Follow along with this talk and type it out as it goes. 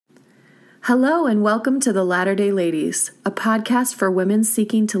Hello and welcome to the Latter-day Ladies, a podcast for women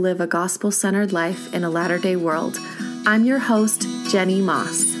seeking to live a gospel-centered life in a latter-day world. I'm your host, Jenny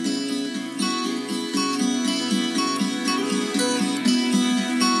Moss.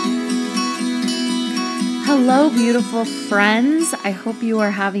 Hello, beautiful friends. I hope you are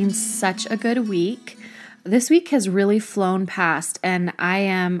having such a good week. This week has really flown past, and I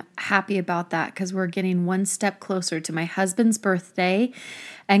am happy about that because we're getting one step closer to my husband's birthday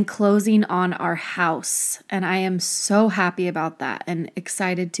and closing on our house. And I am so happy about that and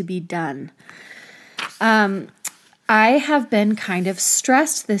excited to be done. I have been kind of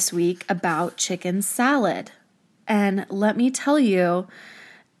stressed this week about chicken salad. And let me tell you,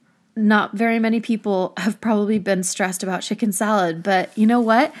 not very many people have probably been stressed about chicken salad, but you know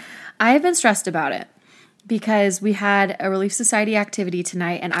what? I have been stressed about it because we had a Relief Society activity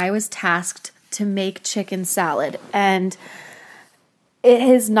tonight and I was tasked to make chicken salad. And it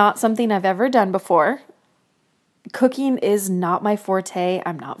is not something I've ever done before. Cooking is not my forte.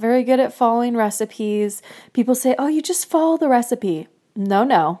 I'm not very good at following recipes. People say, oh, you just follow the recipe.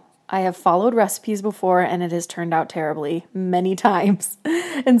 No. I have followed recipes before and it has turned out terribly many times.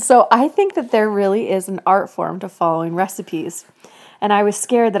 And so I think that there really is an art form to following recipes. And I was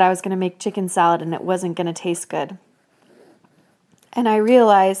scared that I was going to make chicken salad and it wasn't going to taste good. And I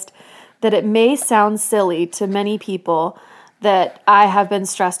realized that it may sound silly to many people that I have been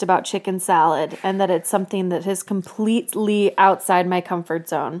stressed about chicken salad and that it's something that is completely outside my comfort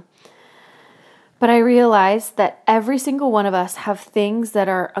zone. But I realized that every single one of us have things that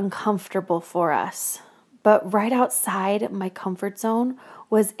are uncomfortable for us. But right outside my comfort zone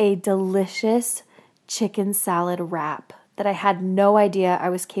was a delicious chicken salad wrap that I had no idea I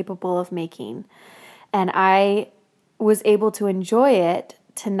was capable of making. And I was able to enjoy it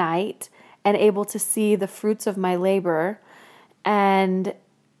tonight and able to see the fruits of my labor and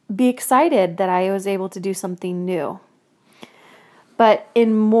be excited that I was able to do something new. But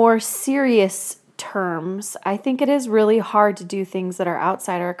in more serious terms, I think it is really hard to do things that are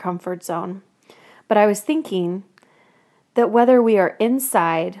outside our comfort zone. But I was thinking that whether we are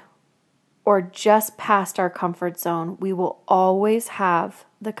inside or just past our comfort zone, we will always have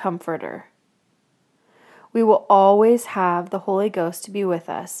the Comforter. We will always have the Holy Ghost to be with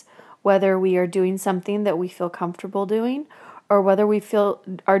us, whether we are doing something that we feel comfortable doing or whether we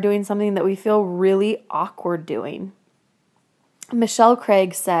are doing something that we feel really awkward doing. Michelle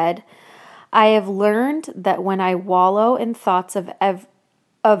Craig said, I have learned that when I wallow in thoughts of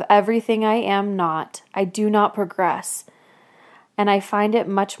everything I am not, I do not progress, and I find it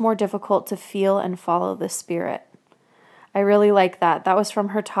much more difficult to feel and follow the Spirit. I really like that. That was from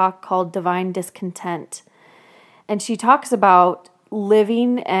her talk called Divine Discontent. And she talks about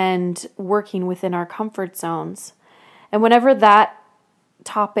living and working within our comfort zones. And whenever that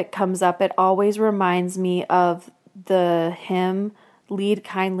topic comes up, it always reminds me of the hymn, Lead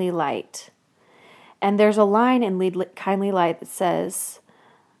Kindly Light. And there's a line in Lead Kindly Light that says,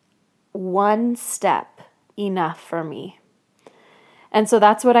 one step enough for me. And so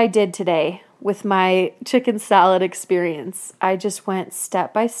that's what I did today with my chicken salad experience. I just went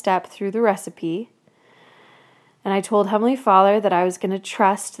step by step through the recipe. And I told Heavenly Father that I was going to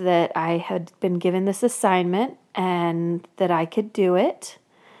trust that I had been given this assignment and that I could do it.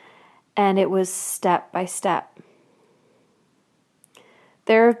 And it was step by step.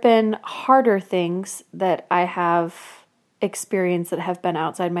 There have been harder things that I have experienced that have been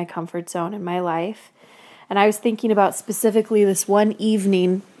outside my comfort zone in my life. And I was thinking about specifically this one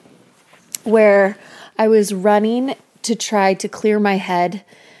evening where I was running to try to clear my head.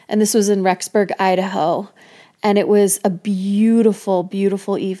 And this was in Rexburg, Idaho. And it was a beautiful,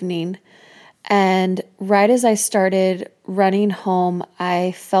 beautiful evening. And right as I started running home,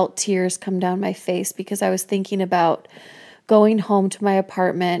 I felt tears come down my face because I was thinking about going home to my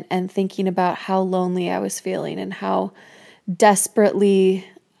apartment and thinking about how lonely I was feeling and how desperately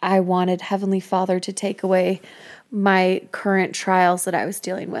I wanted Heavenly Father to take away my current trials that I was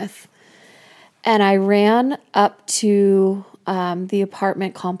dealing with. And I ran up to the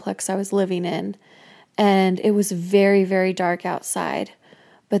apartment complex I was living in. And it was very, very dark outside.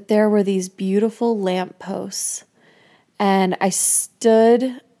 But there were these beautiful lampposts. And I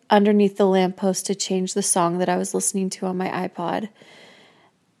stood underneath the lamppost to change the song that I was listening to on my iPod.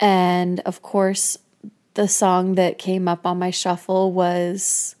 And of course, the song that came up on my shuffle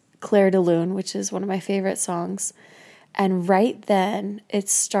was Clair de Lune, which is one of my favorite songs. And right then, it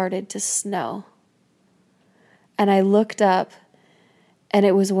started to snow. And I looked up, and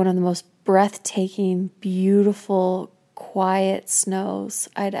it was one of the most breathtaking, beautiful, quiet snows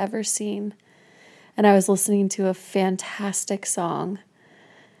I'd ever seen. And I was listening to a fantastic song.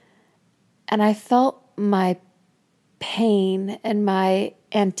 And I felt my pain and my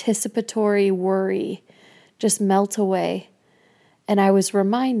anticipatory worry just melt away. And I was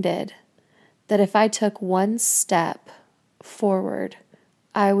reminded that if I took one step forward,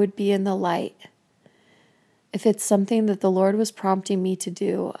 I would be in the light. If it's something that the Lord was prompting me to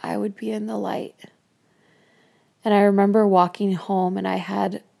do, I would be in the light. And I remember walking home and I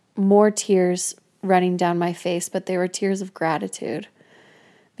had more tears running down my face, but they were tears of gratitude.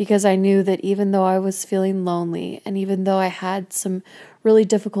 Because I knew that even though I was feeling lonely and even though I had some really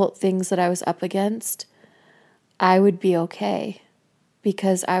difficult things that I was up against, I would be okay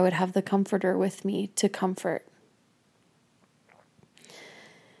because I would have the Comforter with me to comfort.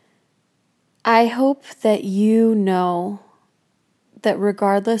 I hope that you know that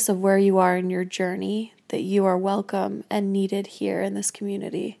regardless of where you are in your journey, that you are welcome and needed here in this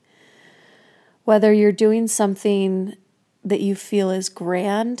community. Whether you're doing something that you feel is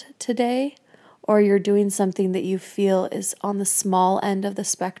grand today, or you're doing something that you feel is on the small end of the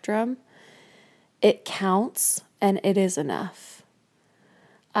spectrum, it counts and it is enough.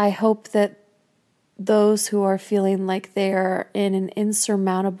 I hope that those who are feeling like they are in an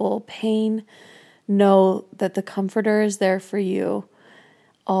insurmountable pain know that the Comforter is there for you.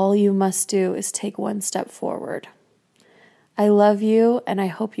 All you must do is take one step forward. I love you, and I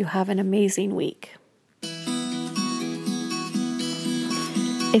hope you have an amazing week.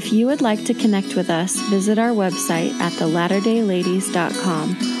 If you would like to connect with us, visit our website at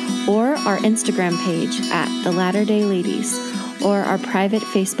thelatterdayLadies.com or our Instagram page at The Latter Day Ladies or our private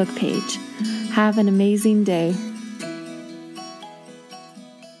Facebook page. Have an amazing day.